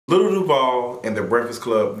Lil Duval and the Breakfast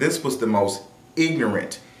Club, this was the most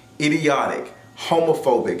ignorant, idiotic,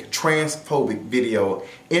 homophobic, transphobic video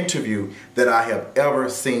interview that I have ever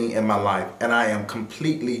seen in my life. And I am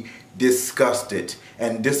completely disgusted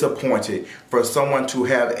and disappointed for someone to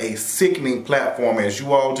have a sickening platform as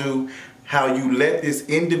you all do. How you let this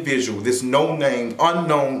individual, this no-name,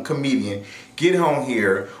 unknown comedian get on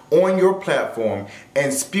here on your platform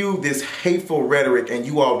and spew this hateful rhetoric, and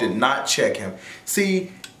you all did not check him.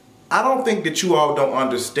 See, I don't think that you all don't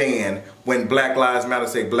understand when Black Lives Matter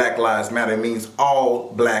say Black Lives Matter, it means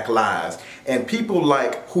all black lives. And people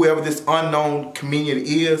like whoever this unknown comedian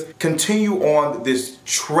is continue on this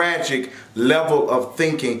tragic level of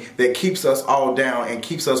thinking that keeps us all down and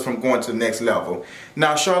keeps us from going to the next level.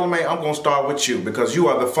 Now, Charlemagne, I'm going to start with you because you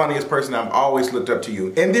are the funniest person. I've always looked up to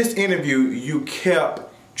you. In this interview, you kept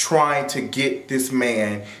trying to get this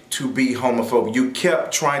man to be homophobic. You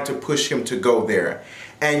kept trying to push him to go there.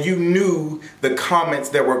 And you knew the comments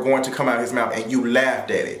that were going to come out of his mouth, and you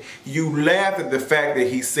laughed at it. You laughed at the fact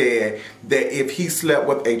that he said that if he slept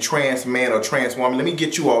with a trans man or trans woman, let me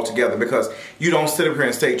get you all together because you don't sit up here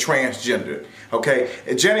and say transgender, okay?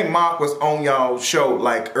 Janet Mock was on y'all's show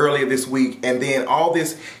like earlier this week, and then all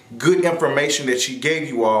this good information that she gave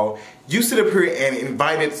you all, you sit up here and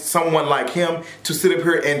invited someone like him to sit up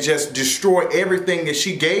here and just destroy everything that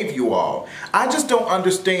she gave you all. I just don't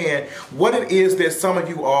understand what it is that some of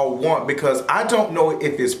you all want, because I don't know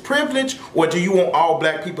if it's privilege or do you want all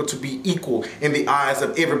black people to be equal in the eyes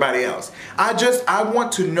of everybody else. I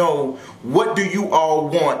want to know, what do you all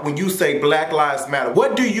want when you say Black Lives Matter?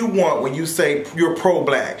 What do you want when you say you're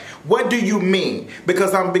pro-black? What do you mean?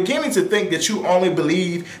 Because I'm beginning to think that you only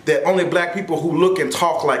believe that only black people who look and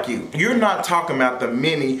talk like you. You're not talking about the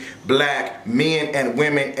many black men and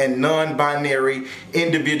women and non-binary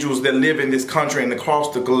individuals that live in this country and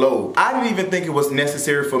across the globe. I didn't even think it was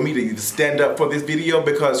necessary for me to stand up for this video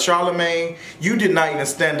because Charlemagne, you did not even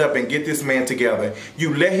stand up and get this man together.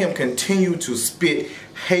 You let him continue to spit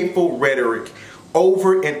hateful rhetoric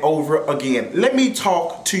over and over again. Let me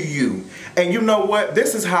talk to you. And you know what?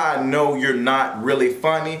 This is how I know you're not really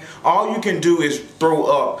funny. All you can do is throw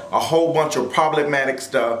up a whole bunch of problematic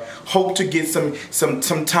stuff, hope to get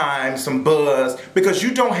some time, some buzz, because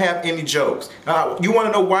you don't have any jokes. You want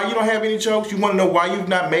to know why you don't have any jokes? You want to know why you've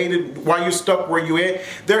not made it, why you're stuck where you at?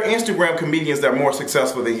 There are Instagram comedians that are more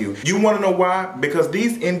successful than you. You want to know why? Because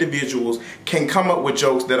these individuals can come up with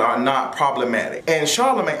jokes that are not problematic. And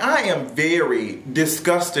Charlemagne, I am very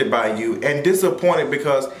disgusted by you and disappointed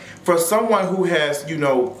because for someone who has, you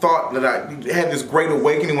know, thought that I had this great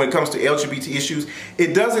awakening when it comes to LGBT issues,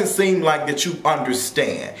 it doesn't seem like that you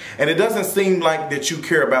understand. And it doesn't seem like that you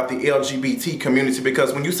care about the LGBT community,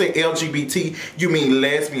 because when you say LGBT, you mean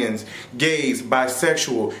lesbians, gays,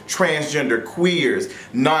 bisexual, transgender, queers,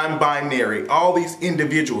 non-binary, all these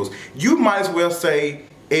individuals. You might as well say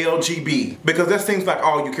LGB, because that seems like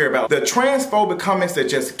all you care about. The transphobic comments that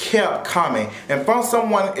just kept coming, and from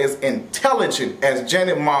someone as intelligent as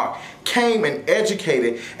Janet Mock came and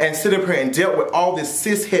educated and sit up here and dealt with all this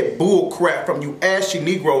cishet bull crap from you ashy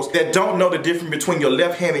Negroes that don't know the difference between your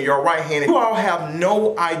left hand and your right hand. You all have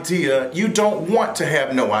no idea. You don't want to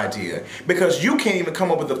have no idea, because you can't even come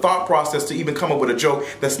up with the thought process to even come up with a joke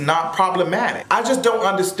that's not problematic. I just don't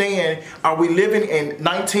understand. Are we living in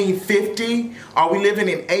 1950? Are we living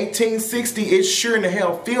in 1860? It sure in the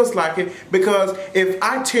hell feels like it, because if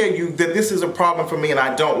I tell you that this is a problem for me and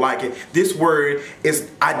I don't like it, this word is,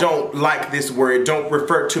 I don't like this word, don't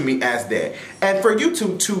refer to me as that. And for you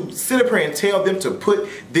to sit up here and tell them to put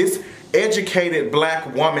this educated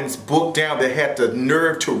black woman's book down that had the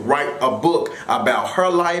nerve to write a book about her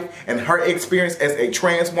life and her experience as a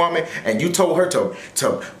trans woman, and you told her to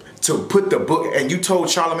put the book, and you told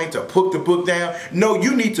Charlemagne to put the book down. No,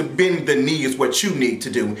 you need to bend the knee is what you need to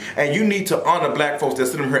do. And you need to honor black folks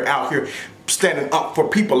that's sitting here out here standing up for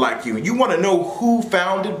people like you. You want to know who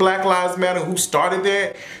founded Black Lives Matter, who started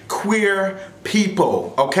that? Queer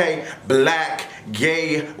people, okay? Black,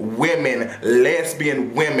 gay women,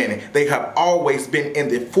 lesbian women. They have always been in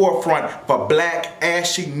the forefront for black,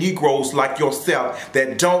 ashy Negroes like yourself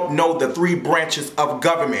that don't know the three branches of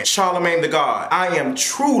government. Charlemagne the God, I am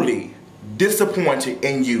truly disappointed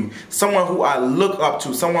in you, someone who I look up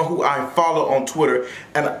to, someone who I follow on Twitter,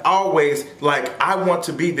 and always like I want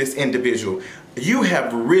to be this individual. You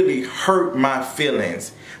have really hurt my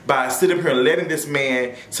feelings by sitting here and letting this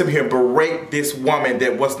man sit here and berate this woman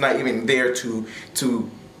that was not even there to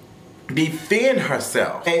defend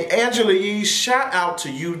herself. And Angela Yee, shout out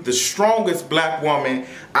to you, the strongest black woman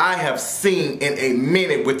I have seen in a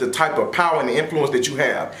minute, with the type of power and the influence that you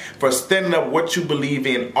have for standing up what you believe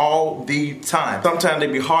in all the time. Sometimes they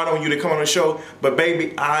be hard on you to come on the show, but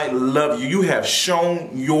baby, I love you. You have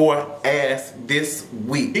shown your ass this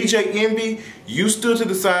week. DJ Envy, you stood to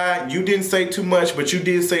the side. You didn't say too much, but you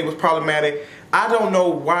did say it was problematic. I don't know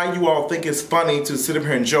why you all think it's funny to sit up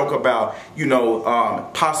here and joke about, you know,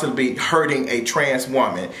 possibly hurting a trans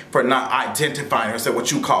woman for not identifying herself,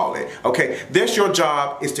 what you call it. Okay, that's your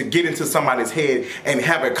job, is to get into somebody's head and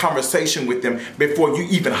have a conversation with them before you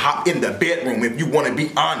even hop in the bedroom, if you want to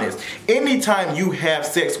be honest. Anytime you have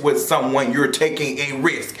sex with someone, you're taking a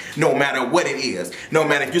risk, no matter what it is. No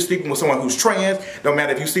matter if you're sleeping with someone who's trans, no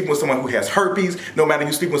matter if you're sleeping with someone who has herpes, no matter if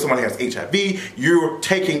you're sleeping with someone who has HIV, you're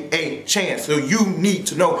taking a chance. So you need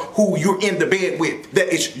to know who you're in the bed with.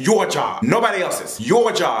 That is your job, nobody else's.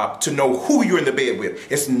 Your job to know who you're in the bed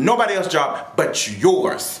with. It's nobody else's job but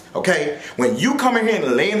yours, okay? When you come in here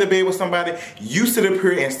and lay in the bed with somebody, you sit up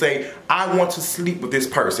here and say, I want to sleep with this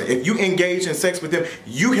person. If you engage in sex with them,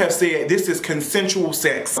 you have said this is consensual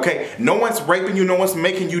sex, okay? No one's raping you, no one's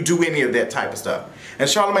making you do any of that type of stuff. And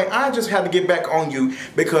Charlemagne, I just had to get back on you,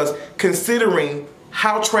 because considering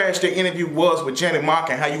how trash the interview was with Janet Mock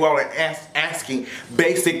and how you all are asking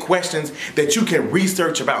basic questions that you can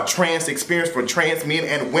research about trans experience for trans men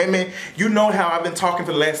and women. You know how I've been talking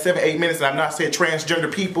for the last 7-8 minutes and I've not said transgender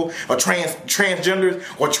people or transgenders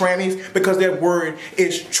or trannies, because that word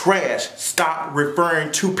is trash. Stop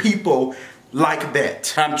referring to people like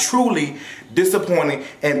that. I'm truly disappointed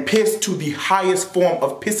and pissed to the highest form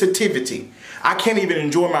of pissivity. I can't even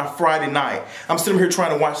enjoy my Friday night. I'm sitting here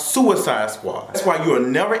trying to watch Suicide Squad. That's why you are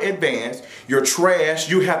never advanced. You're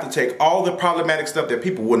trash. You have to take all the problematic stuff that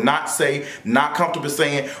people will not say, not comfortable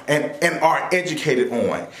saying, and are educated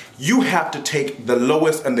on. You have to take the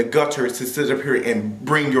lowest and the gutters to sit up here and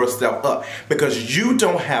bring yourself up, because you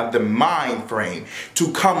don't have the mind frame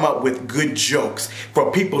to come up with good jokes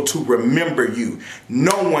for people to remember you.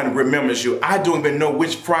 No one remembers you. I don't even know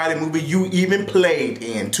which Friday movie you even played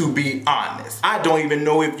in, to be honest. I don't even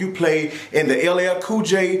know if you played in the LL Cool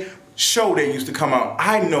J show that used to come out.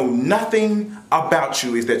 I know nothing about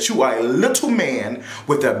you, is that you are a little man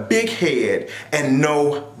with a big head and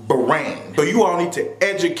no brain. So you all need to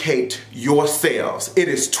educate yourselves. It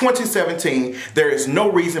is 2017. There is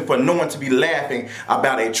no reason for no one to be laughing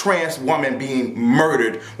about a trans woman being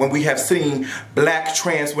murdered when we have seen black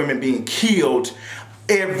trans women being killed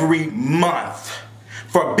every month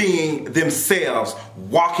for being themselves,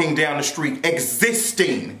 walking down the street,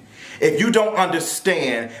 existing. If you don't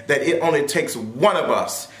understand that it only takes one of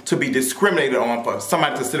us to be discriminated on, for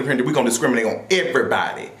somebody to sit up here and we're going to discriminate on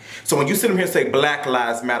everybody. So when you sit up here and say Black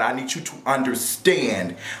Lives Matter, I need you to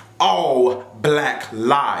understand all black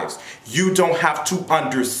lives. You don't have to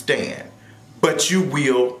understand, but you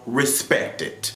will respect it.